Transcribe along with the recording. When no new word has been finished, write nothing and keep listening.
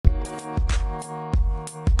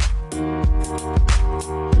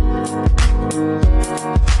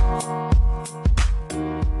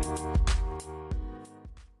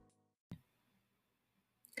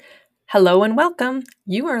Hello and welcome.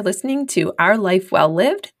 You are listening to Our Life Well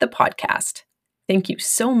Lived, the podcast. Thank you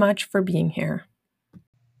so much for being here.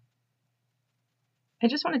 I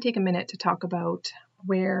just want to take a minute to talk about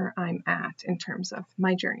where I'm at in terms of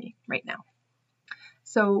my journey right now.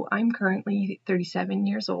 So I'm currently 37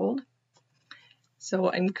 years old.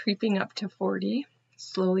 So I'm creeping up to 40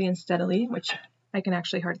 slowly and steadily, which I can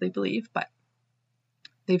actually hardly believe, but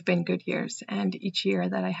they've been good years. And each year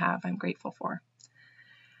that I have, I'm grateful for.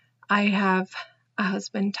 I have a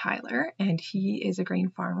husband, Tyler, and he is a grain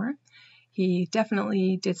farmer. He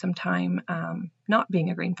definitely did some time not being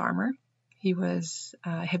a grain farmer. He was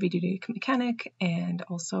a heavy-duty mechanic and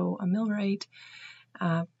also a millwright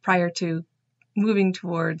prior to moving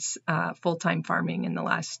towards full-time farming in the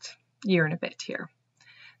last year and a bit here.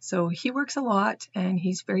 So he works a lot and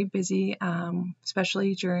he's very busy,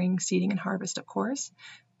 especially during seeding and harvest, of course.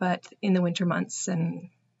 But in the winter months and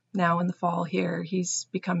now in the fall here, he's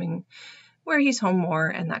becoming where he's home more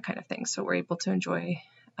and that kind of thing. So we're able to enjoy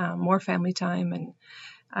more family time, and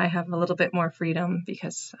I have a little bit more freedom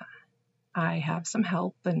because I have some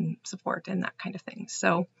help and support and that kind of thing.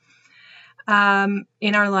 So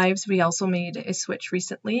in our lives, we also made a switch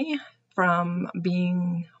recently from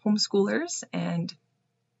being homeschoolers and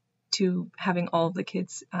to having all of the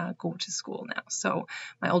kids go to school now. So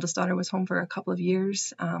my oldest daughter was home for a couple of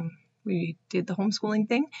years. We did the homeschooling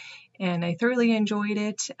thing and I thoroughly enjoyed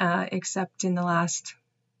it, except in the last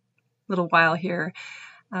little while here,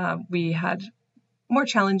 we had more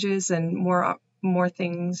challenges and more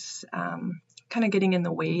things kind of getting in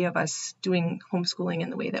the way of us doing homeschooling in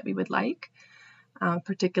the way that we would like,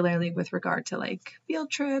 particularly with regard to like field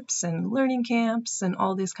trips and learning camps and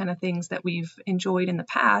all these kind of things that we've enjoyed in the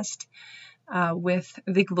past. With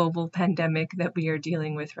the global pandemic that we are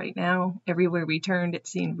dealing with right now, everywhere we turned, it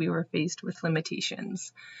seemed we were faced with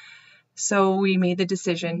limitations. So we made the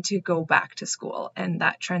decision to go back to school, and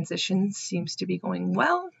that transition seems to be going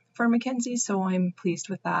well for Mackenzie, so I'm pleased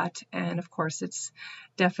with that. And of course, it's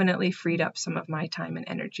definitely freed up some of my time and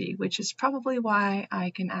energy, which is probably why I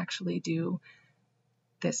can actually do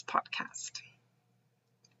this podcast.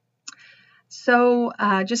 So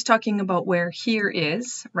just talking about where here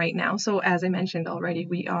is right now. So as I mentioned already,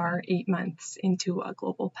 we are 8 months into a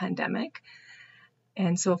global pandemic.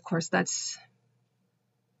 And so, of course, that's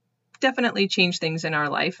definitely changed things in our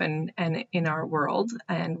life and in our world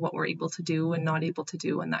and what we're able to do and not able to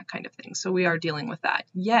do and that kind of thing. So we are dealing with that.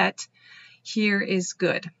 Yet here is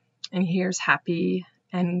good and here's happy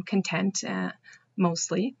and content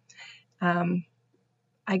mostly.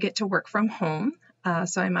 I get to work from home.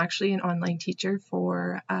 So I'm actually an online teacher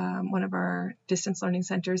for one of our distance learning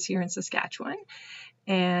centers here in Saskatchewan.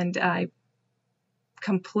 And I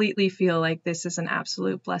completely feel like this is an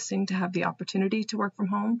absolute blessing to have the opportunity to work from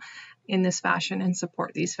home in this fashion and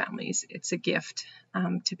support these families. It's a gift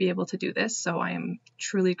to be able to do this. So I am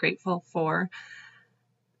truly grateful for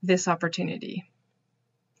this opportunity.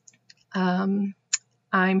 I'm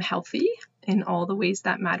healthy in all the ways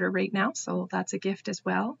that matter right now. So that's a gift as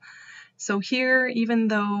well. So here, even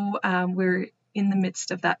though we're in the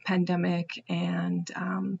midst of that pandemic and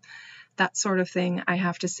that sort of thing, I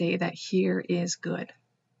have to say that here is good.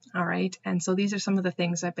 All right. And so these are some of the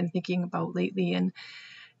things I've been thinking about lately and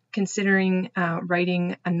considering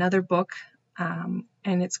writing another book. And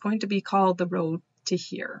it's going to be called The Road to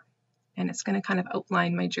Here. And it's going to kind of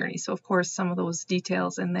outline my journey. So, of course, some of those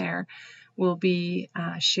details in there will be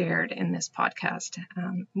shared in this podcast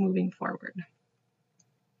moving forward.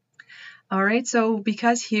 All right, so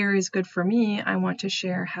because here is good for me, I want to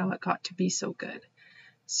share how it got to be so good.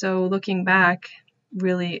 So looking back,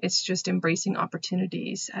 really, it's just embracing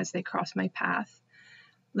opportunities as they cross my path,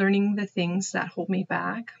 learning the things that hold me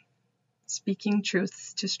back, speaking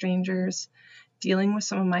truths to strangers, dealing with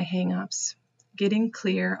some of my hang-ups, getting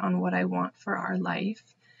clear on what I want for our life,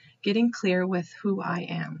 getting clear with who I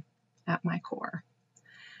am at my core.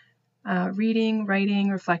 Reading, writing,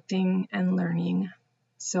 reflecting, and learning.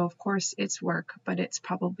 So, of course, it's work, but it's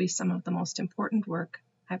probably some of the most important work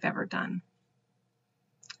I've ever done.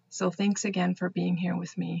 So thanks again for being here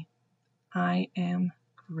with me. I am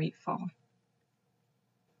grateful.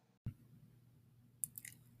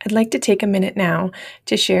 I'd like to take a minute now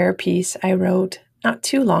to share a piece I wrote not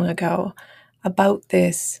too long ago about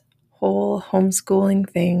this whole homeschooling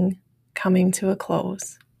thing coming to a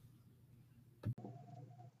close.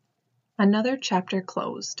 Another chapter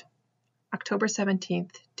closed. October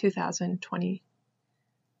 17th, 2020.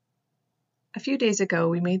 A few days ago,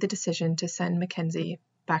 we made the decision to send Mackenzie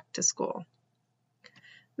back to school.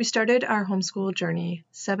 We started our homeschool journey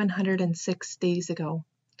 706 days ago.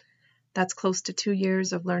 That's close to 2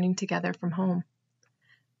 years of learning together from home.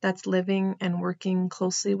 That's living and working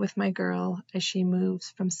closely with my girl as she moves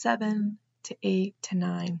from 7 to 8 to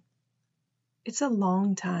 9. It's a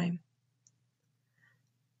long time.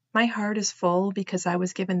 My heart is full because I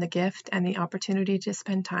was given the gift and the opportunity to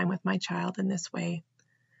spend time with my child in this way.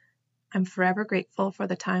 I'm forever grateful for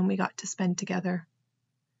the time we got to spend together.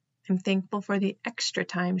 I'm thankful for the extra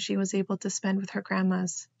time she was able to spend with her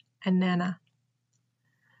grandmas and Nana.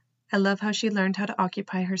 I love how she learned how to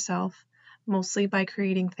occupy herself, mostly by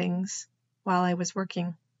creating things, while I was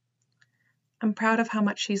working. I'm proud of how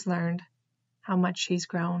much she's learned, how much she's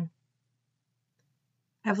grown.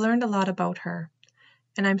 I've learned a lot about her,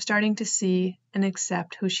 and I'm starting to see and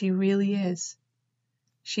accept who she really is.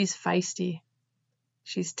 She's feisty.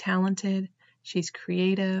 She's talented. She's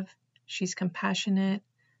creative. She's compassionate.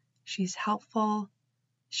 She's helpful.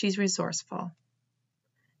 She's resourceful.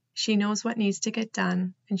 She knows what needs to get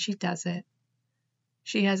done, and she does it.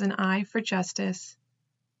 She has an eye for justice.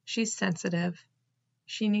 She's sensitive.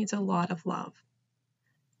 She needs a lot of love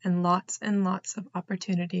and lots of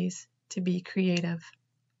opportunities to be creative.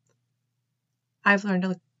 I've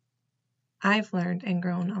learned and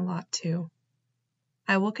grown a lot too.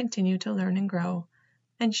 I will continue to learn and grow,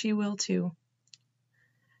 and she will too.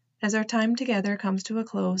 As our time together comes to a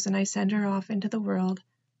close and I send her off into the world,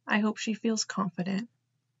 I hope she feels confident.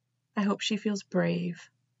 I hope she feels brave.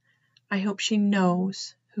 I hope she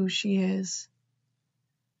knows who she is.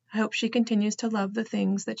 I hope she continues to love the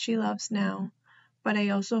things that she loves now, but I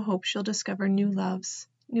also hope she'll discover new loves,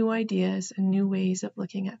 new ideas, and new ways of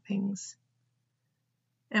looking at things.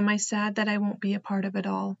 Am I sad that I won't be a part of it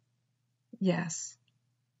all? Yes,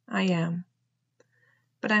 I am.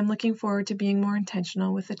 But I'm looking forward to being more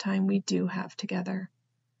intentional with the time we do have together.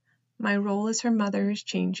 My role as her mother is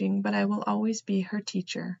changing, but I will always be her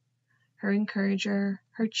teacher, her encourager,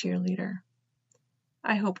 her cheerleader.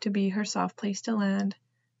 I hope to be her soft place to land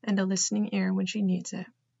and a listening ear when she needs it.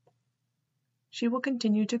 She will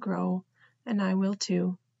continue to grow, and I will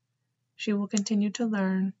too. She will continue to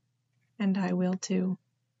learn, and I will too.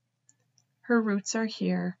 Her roots are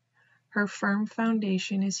here. Her firm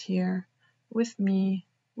foundation is here, with me,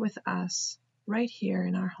 with us, right here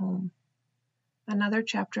in our home. Another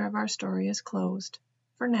chapter of our story is closed,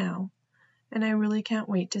 for now, and I really can't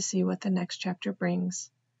wait to see what the next chapter brings.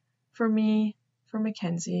 For me, for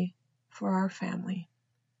Mackenzie, for our family.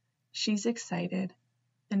 She's excited,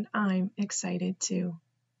 and I'm excited too.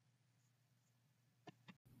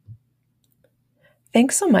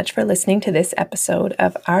 Thanks so much for listening to this episode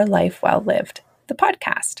of Our Life Well Lived, the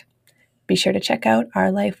podcast. Be sure to check out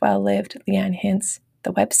Our Life Well Lived Leanne Hintz,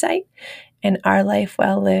 the website, and Our Life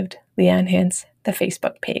Well Lived Leanne Hintz, the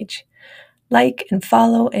Facebook page. Like and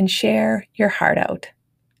follow and share your heart out.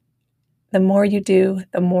 The more you do,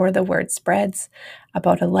 the more the word spreads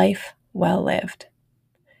about a life well lived.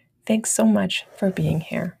 Thanks so much for being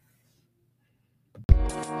here.